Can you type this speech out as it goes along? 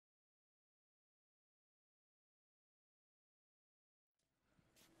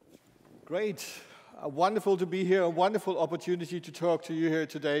Great. Wonderful to be here, a wonderful opportunity to talk to you here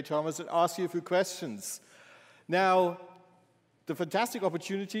today, Thomas, and ask you a few questions. Now, the fantastic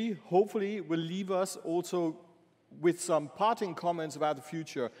opportunity hopefully will leave us also with some parting comments about the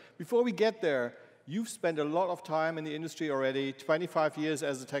future. Before we get there, you've spent a lot of time in the industry already, 25 years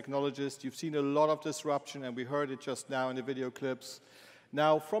as a technologist. You've seen a lot of disruption, and we heard it just now in the video clips.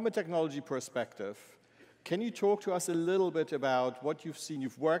 Now, from a technology perspective, can you talk to us a little bit about what you've seen?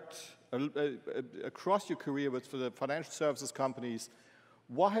 You've worked across your career with the financial services companies.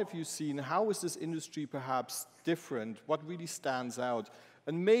 What have you seen? How is this industry perhaps different? What really stands out?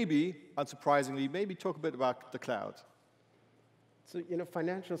 And maybe, unsurprisingly, maybe talk a bit about the cloud. So,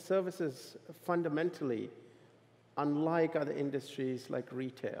 financial services fundamentally, unlike other industries like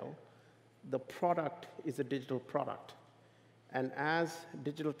retail, the product is a digital product. And as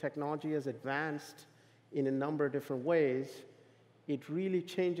digital technology has advanced in a number of different ways, it really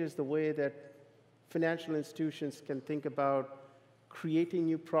changes the way that financial institutions can think about creating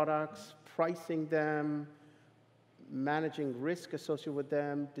new products, pricing them, managing risk associated with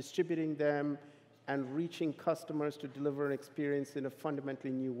them, distributing them, and reaching customers to deliver an experience in a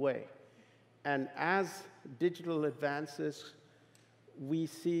fundamentally new way. And as digital advances, we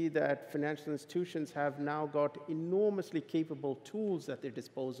see that financial institutions have now got enormously capable tools at their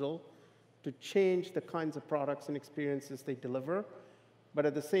disposal to change the kinds of products and experiences they deliver. But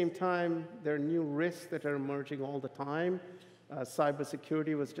at the same time, there are new risks that are emerging all the time.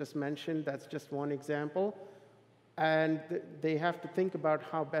 Cybersecurity was just mentioned. That's just one example. And they have to think about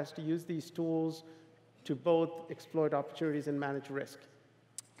how best to use these tools to both exploit opportunities and manage risk.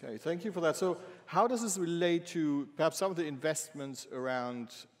 Okay, thank you for that. So how does this relate to perhaps some of the investments around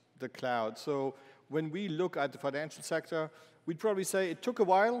the cloud? So when we look at the financial sector, we'd probably say it took a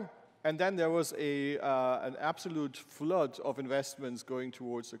while, and then there was an absolute flood of investments going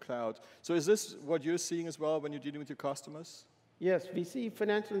towards the cloud. So is this what you're seeing as well when you're dealing with your customers? Yes, we see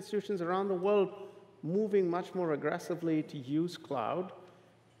financial institutions around the world moving much more aggressively to use cloud.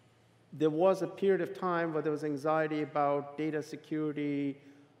 There was a period of time where there was anxiety about data security,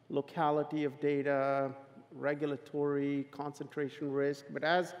 locality of data, regulatory concentration risk. But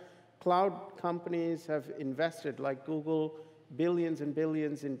as cloud companies have invested, like Google, billions and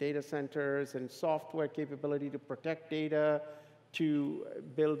billions in data centers and software capability to protect data, to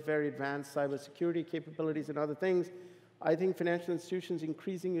build very advanced cybersecurity capabilities and other things, I think financial institutions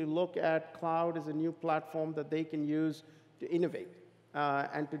increasingly look at cloud as a new platform that they can use to innovate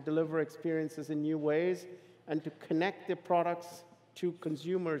and to deliver experiences in new ways and to connect their products to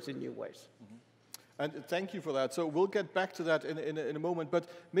consumers in new ways. Mm-hmm. And thank you for that. So we'll get back to that in a moment, but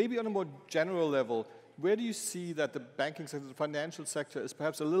maybe on a more general level, where do you see that the banking sector, the financial sector, is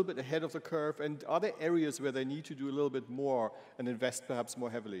perhaps a little bit ahead of the curve, and are there areas where they need to do a little bit more and invest perhaps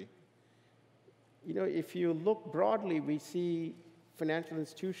more heavily? If you look broadly, we see financial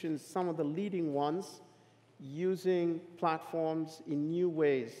institutions, some of the leading ones, using platforms in new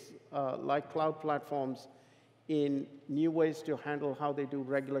ways, like cloud platforms, in new ways to handle how they do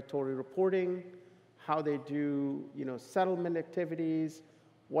regulatory reporting, how they do settlement activities,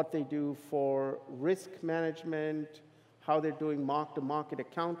 what they do for risk management, how they're doing mark-to-market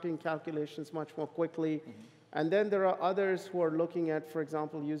accounting calculations much more quickly. Mm-hmm. And then there are others who are looking at, for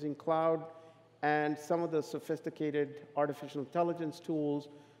example, using cloud and some of the sophisticated artificial intelligence tools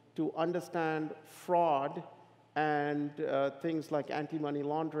to understand fraud and things like anti-money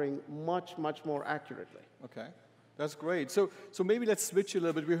laundering much, much more accurately. Okay, that's great. So maybe let's switch a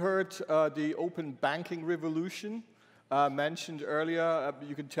little bit. We heard the open banking revolution mentioned earlier.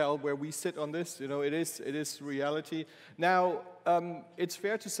 You can tell where we sit on this. It is reality. Now, it's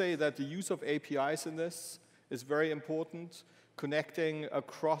fair to say that the use of APIs in this is very important, connecting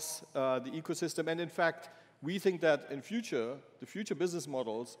across the ecosystem. And in fact, we think that in the future business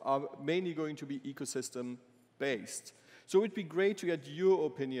models are mainly going to be ecosystem-based. So it'd be great to get your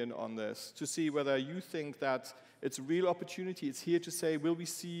opinion on this, to see whether you think that it's a real opportunity. It's here to say, will we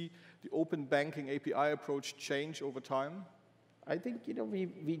see the open banking API approach change over time? I think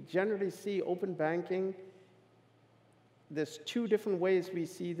we generally see open banking. There's two different ways we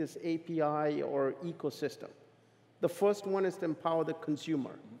see this API or ecosystem. The first one is to empower the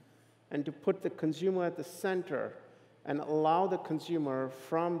consumer and to put the consumer at the center and allow the consumer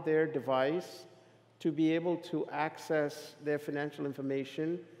from their device to be able to access their financial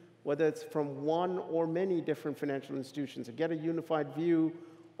information, whether it's from one or many different financial institutions, and get a unified view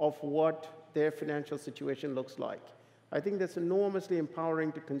of what their financial situation looks like. I think that's enormously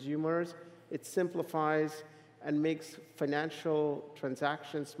empowering to consumers. It simplifies and makes financial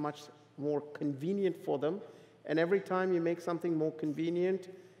transactions much more convenient for them. And every time you make something more convenient,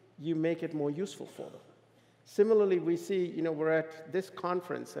 you make it more useful for them. Similarly, we see, we're at this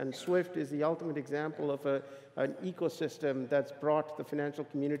conference, and SWIFT is the ultimate example of an ecosystem that's brought the financial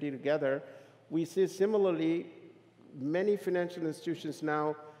community together. We see similarly many financial institutions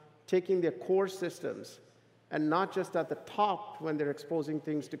now taking their core systems, and not just at the top when they're exposing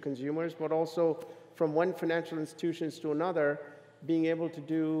things to consumers, but also from one financial institution to another, being able to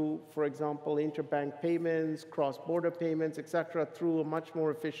do, for example, interbank payments, cross-border payments, et cetera, through a much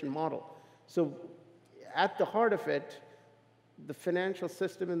more efficient model. So at the heart of it, the financial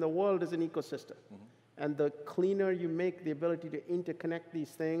system in the world is an ecosystem. And the cleaner you make the ability to interconnect these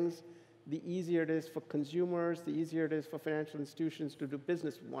things, the easier it is for consumers, the easier it is for financial institutions to do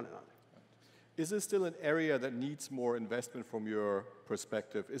business with one another. Is this still an area that needs more investment from your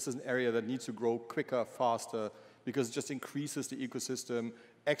perspective? Is this an area that needs to grow quicker, faster, because it just increases the ecosystem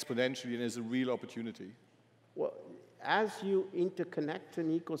exponentially and is a real opportunity? Well, as you interconnect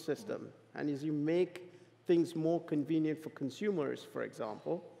an ecosystem and as you make things more convenient for consumers, for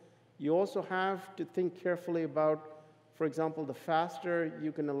example, you also have to think carefully about, for example, the faster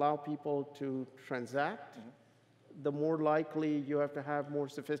you can allow people to transact, the more likely you have to have more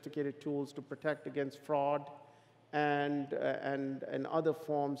sophisticated tools to protect against fraud and other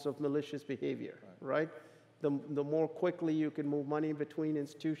forms of malicious behavior, right? The more quickly you can move money between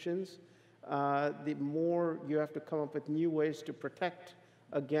institutions, the more you have to come up with new ways to protect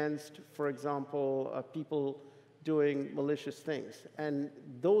against, for example, people doing malicious things. And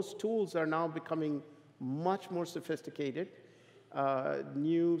those tools are now becoming much more sophisticated.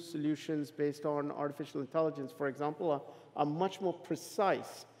 New solutions based on artificial intelligence, for example, are much more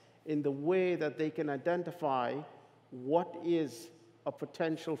precise in the way that they can identify what is a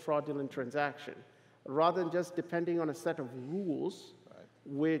potential fraudulent transaction, rather than just depending on a set of rules,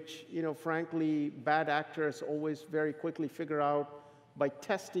 which, frankly, bad actors always very quickly figure out by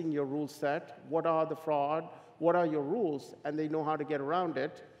testing your rule set, what are the fraud, what are your rules, and they know how to get around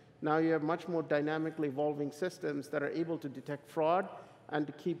it. Now you have much more dynamically evolving systems that are able to detect fraud and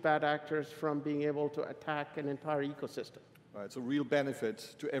to keep bad actors from being able to attack an entire ecosystem. Right, so real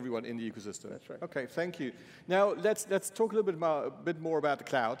benefit to everyone in the ecosystem. That's right. Okay, thank you. Now let's talk a little bit more about the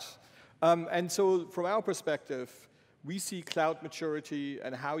cloud. And so from our perspective, we see cloud maturity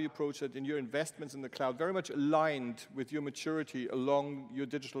and how you approach it in your investments in the cloud very much aligned with your maturity along your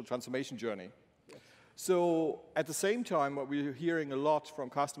digital transformation journey. So at the same time, what we're hearing a lot from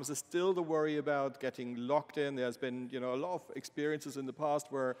customers is still the worry about getting locked in. There's been a lot of experiences in the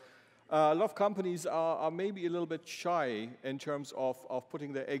past where a lot of companies are maybe a little bit shy in terms of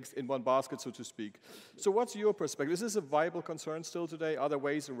putting their eggs in one basket, so to speak. So what's your perspective? Is this a viable concern still today? Are there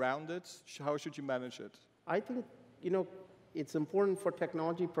ways around it? How should you manage it? I think, it's important for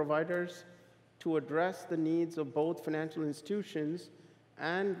technology providers to address the needs of both financial institutions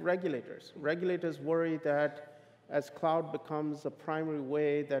and regulators. Regulators worry that as cloud becomes a primary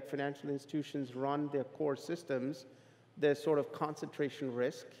way that financial institutions run their core systems, there's sort of concentration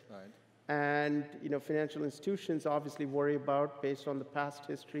risk. Right. And financial institutions obviously worry about, based on the past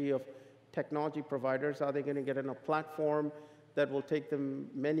history of technology providers, are they going to get on a platform that will take them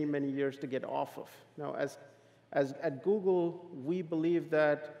many, many years to get off of? Now, as at Google, we believe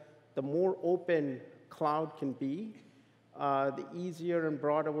that the more open cloud can be, the easier and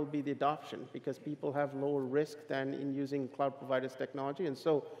broader will be the adoption, because people have lower risk than in using cloud providers' technology. And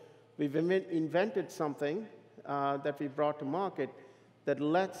so we've invented something that we brought to market that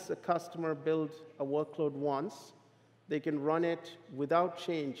lets a customer build a workload once. They can run it without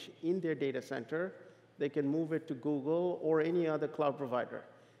change in their data center. They can move it to Google or any other cloud provider,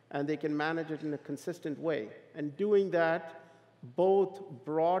 and they can manage it in a consistent way. And doing that both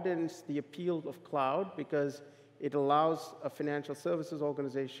broadens the appeal of cloud, because it allows a financial services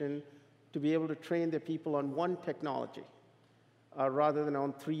organization to be able to train their people on one technology rather than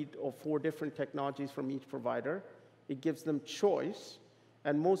on 3 or 4 different technologies from each provider. It gives them choice,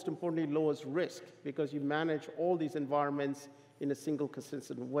 and most importantly, lowers risk, because you manage all these environments in a single,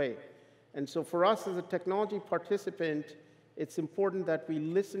 consistent way. And so for us as a technology participant, it's important that we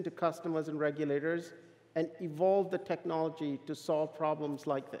listen to customers and regulators and evolve the technology to solve problems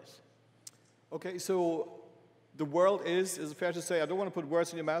like this. Okay, so the world is it fair to say, I don't want to put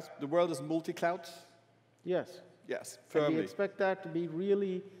words in your mouth, the world is multi-cloud? Yes. Yes, firmly. And we expect that to be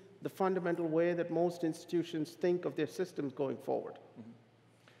really the fundamental way that most institutions think of their systems going forward. Mm-hmm.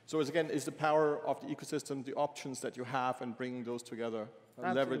 So again, is the power of the ecosystem, the options that you have, and bringing those together,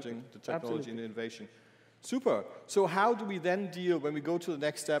 and leveraging the technology and innovation. Super. So how do we then deal when we go to the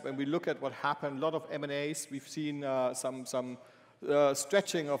next step and we look at what happened? A lot of M&As. We've seen some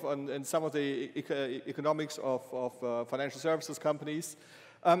stretching in some of the economics of financial services companies.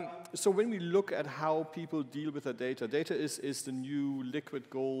 So when we look at how people deal with their data, data is the new liquid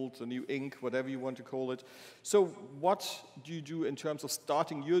gold, the new ink, whatever you want to call it. So what do you do in terms of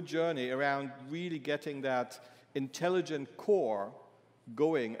starting your journey around really getting that intelligent core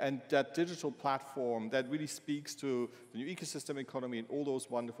going and that digital platform that really speaks to the new ecosystem economy and all those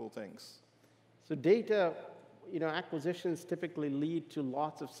wonderful things? So data, acquisitions typically lead to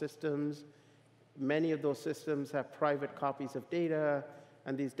lots of systems. Many of those systems have private copies of data,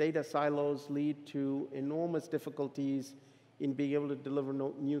 and these data silos lead to enormous difficulties in being able to deliver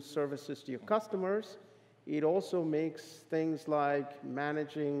new services to your customers. It also makes things like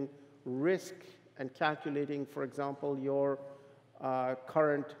managing risk and calculating, for example, your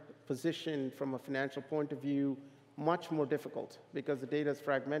current position from a financial point of view much more difficult because the data is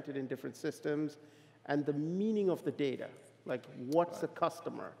fragmented in different systems, and the meaning of the data, like what's a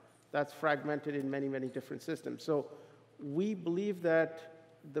customer, that's fragmented in many, many different systems. So we believe that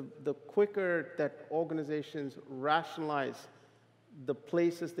the quicker that organizations rationalize the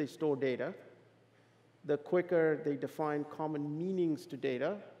places they store data, the quicker they define common meanings to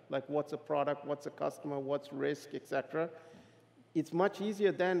data, like what's a product, what's a customer, what's risk, et cetera, it's much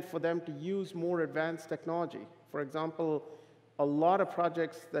easier then for them to use more advanced technology. For example, a lot of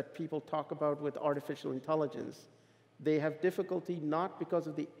projects that people talk about with artificial intelligence, they have difficulty not because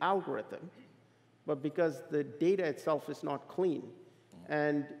of the algorithm, but because the data itself is not clean.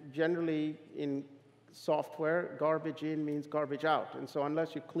 And generally, in software, garbage in means garbage out. And so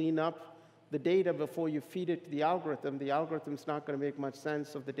unless you clean up the data before you feed it to the algorithm's not going to make much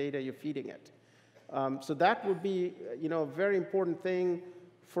sense of the data you're feeding it. So that would be, a very important thing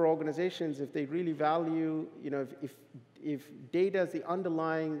for organizations if they really value, if data is the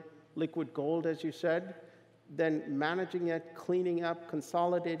underlying liquid gold, as you said, then managing it, cleaning up,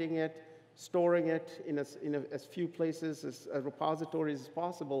 consolidating it, storing it in as few places, as repositories as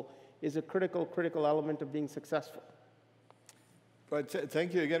possible, is a critical element of being successful. Right,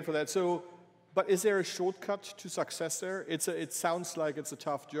 thank you again for that. So, but is there a shortcut to success there? It sounds like it's a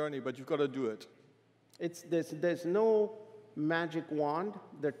tough journey, but you've got to do it. There's no magic wand.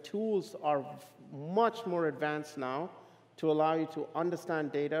 The tools are much more advanced now to allow you to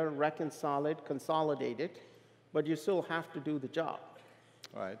understand data, reconcile it, consolidate it, but you still have to do the job.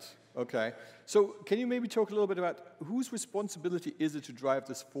 Right. Okay. So can you maybe talk a little bit about whose responsibility is it to drive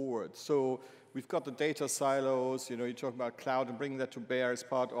this forward? So we've got the data silos, you're talking about cloud and bringing that to bear as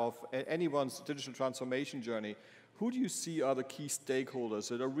part of anyone's digital transformation journey. Who do you see are the key stakeholders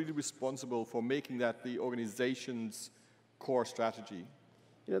that are really responsible for making that the organization's core strategy?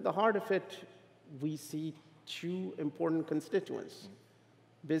 At the heart of it, we see two important constituents.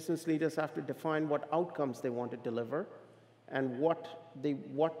 Business leaders have to define what outcomes they want to deliver and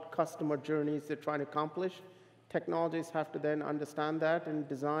what customer journeys they're trying to accomplish. Technologists have to then understand that and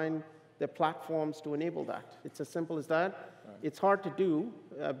design their platforms to enable that. It's as simple as that. Right. It's hard to do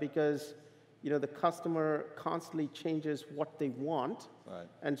because the customer constantly changes what they want. Right.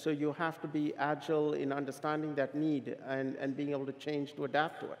 And so you have to be agile in understanding that need and being able to change to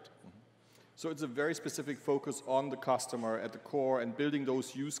adapt to it. So it's a very specific focus on the customer at the core and building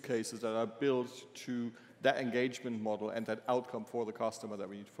those use cases that are built to that engagement model and that outcome for the customer that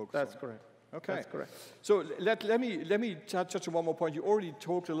we need to focus on. That's correct. Okay. That's correct. So let me touch on one more point. You already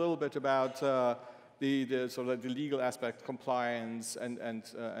talked a little bit about the sort of the legal aspect, compliance,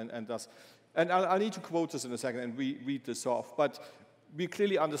 and thus. And I'll need to quote this in a second and read this off. But we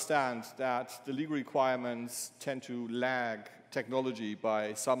clearly understand that the legal requirements tend to lag technology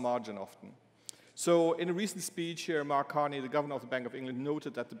by some margin often. So in a recent speech here, Mark Carney, the governor of the Bank of England,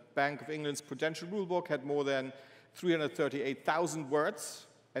 noted that the Bank of England's prudential rulebook had more than 338,000 words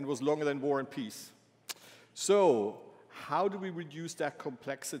and was longer than War and Peace. So how do we reduce that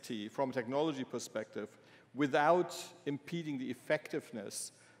complexity from a technology perspective without impeding the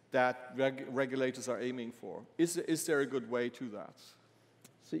effectiveness that regulators are aiming for? Is there a good way to that?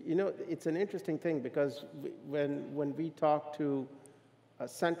 So, it's an interesting thing because when we talk to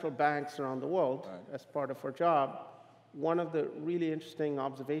central banks around the world as part of our job, one of the really interesting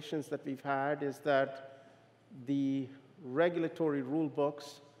observations that we've had is that the regulatory rule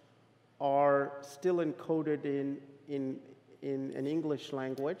books are still encoded in an English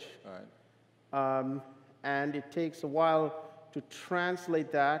language. And it takes a while to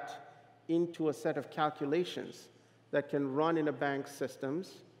translate that into a set of calculations that can run in a bank's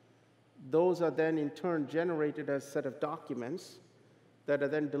systems. Those are then in turn generated as a set of documents that are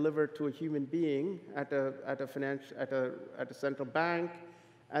then delivered to a human being at a central bank,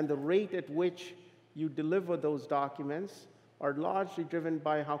 and the rate at which you deliver those documents are largely driven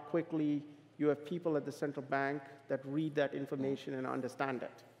by how quickly You have people at the central bank that read that information and understand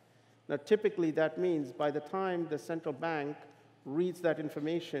it. Now, typically, that means by the time the central bank reads that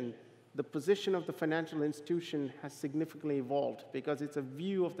information, the position of the financial institution has significantly evolved because it's a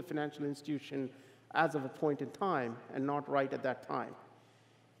view of the financial institution as of a point in time and not right at that time.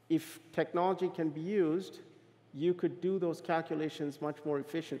 If technology can be used, you could do those calculations much more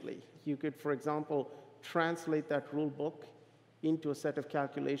efficiently. You could, for example, translate that rule book into a set of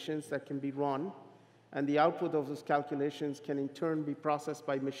calculations that can be run, and the output of those calculations can in turn be processed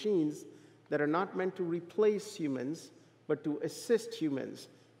by machines that are not meant to replace humans, but to assist humans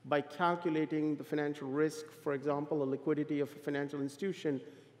by calculating the financial risk, for example, the liquidity of a financial institution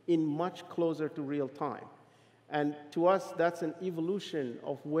in much closer to real time. And to us, that's an evolution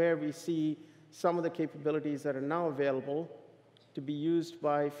of where we see some of the capabilities that are now available to be used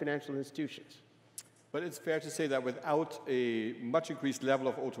by financial institutions. But it's fair to say that without a much increased level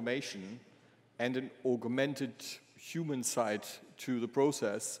of automation and an augmented human side to the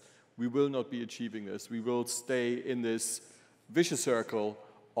process, we will not be achieving this. We will stay in this vicious circle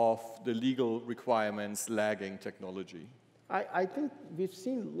of the legal requirements lagging technology. I think we've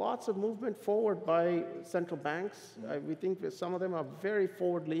seen lots of movement forward by central banks. We think that some of them are very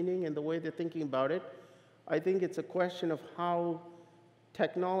forward-leaning in the way they're thinking about it. I think it's a question of how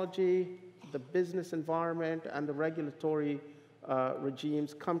technology, the business environment, and the regulatory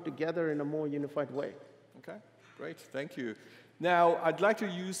regimes come together in a more unified way. Okay, great, thank you. Now, I'd like to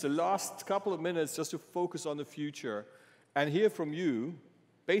use the last couple of minutes just to focus on the future and hear from you,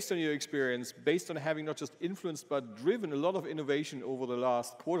 based on your experience, based on having not just influenced but driven a lot of innovation over the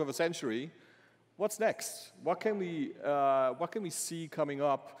last quarter of a century, what's next? What can we see coming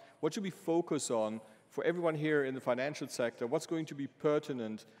up? What should we focus on for everyone here in the financial sector? What's going to be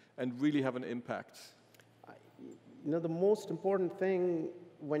pertinent and really have an impact? You know, the most important thing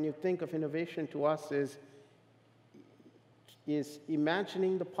when you think of innovation to us is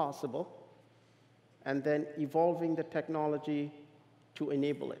imagining the possible and then evolving the technology to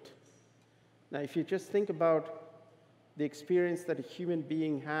enable it. Now, if you just think about the experience that a human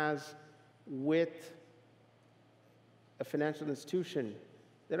being has with a financial institution,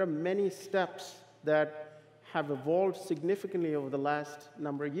 there are many steps that have evolved significantly over the last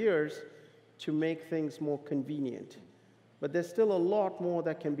number of years to make things more convenient. But there's still a lot more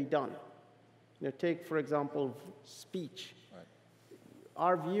that can be done. You know, take, for example, speech. Right.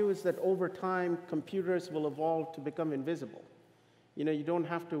 Our view is that over time, computers will evolve to become invisible. You know, you don't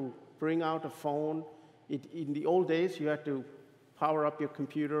have to bring out a phone. In the old days, you had to power up your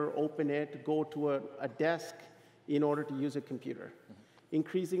computer, open it, go to a desk in order to use a computer. Mm-hmm.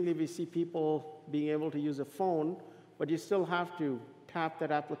 Increasingly, we see people being able to use a phone, but you still have to tap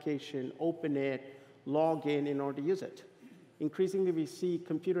that application, open it, log in order to use it. Increasingly, we see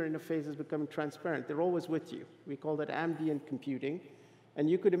computer interfaces becoming transparent. They're always with you. We call that ambient computing. And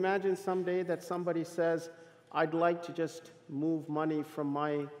you could imagine someday that somebody says, I'd like to just move money from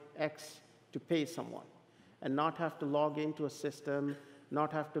my X to pay someone and not have to log into a system,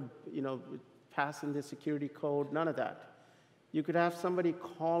 not have to, you know, pass in the security code, none of that. You could have somebody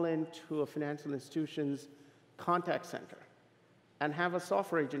call into a financial institution's contact center and have a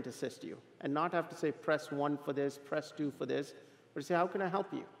software agent assist you and not have to say, press 1 for this, press 2 for this, but say, how can I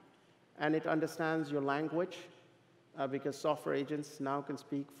help you? And it understands your language because software agents now can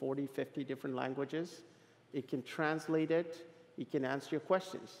speak 40, 50 different languages. It can translate it. It can answer your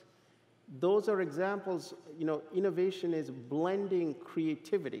questions. Those are examples. You know, innovation is blending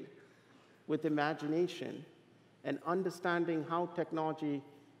creativity with imagination and understanding how technology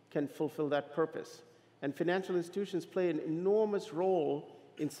can fulfill that purpose. And financial institutions play an enormous role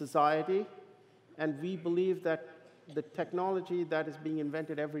in society, and we believe that the technology that is being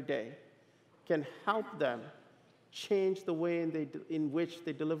invented every day can help them change the way in which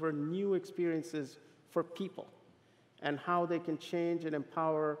they deliver new experiences for people and how they can change and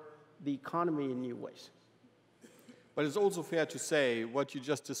empower the economy in new ways. But it's also fair to say what you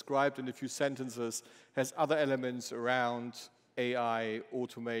just described in a few sentences has other elements around AI,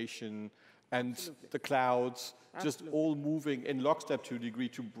 automation, and Absolutely. The clouds, Absolutely. Just all moving in lockstep to a degree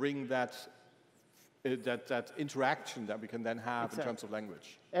to bring that interaction that we can then have exactly. In terms of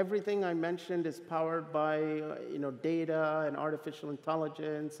language. Everything I mentioned is powered by data and artificial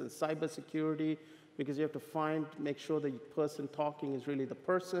intelligence and cybersecurity, because you have to make sure the person talking is really the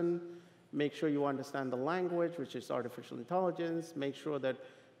person, make sure you understand the language, which is artificial intelligence, make sure that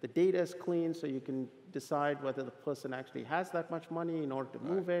the data is clean so you can decide whether the person actually has that much money in order to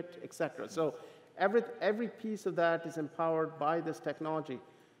move it, etc. So every piece of that is empowered by this technology.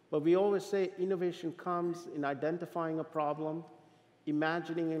 But we always say innovation comes in identifying a problem,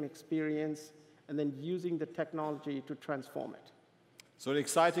 imagining an experience, and then using the technology to transform it. So an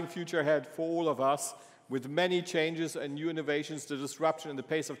exciting future ahead for all of us, with many changes and new innovations. The disruption and the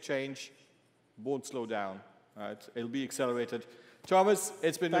pace of change won't slow down. Right? It'll be accelerated. Thomas,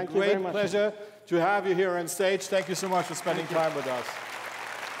 it's been a great pleasure to have you here on stage. Thank you so much for spending time with us.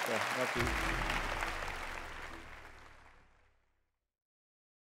 Yeah, thank you.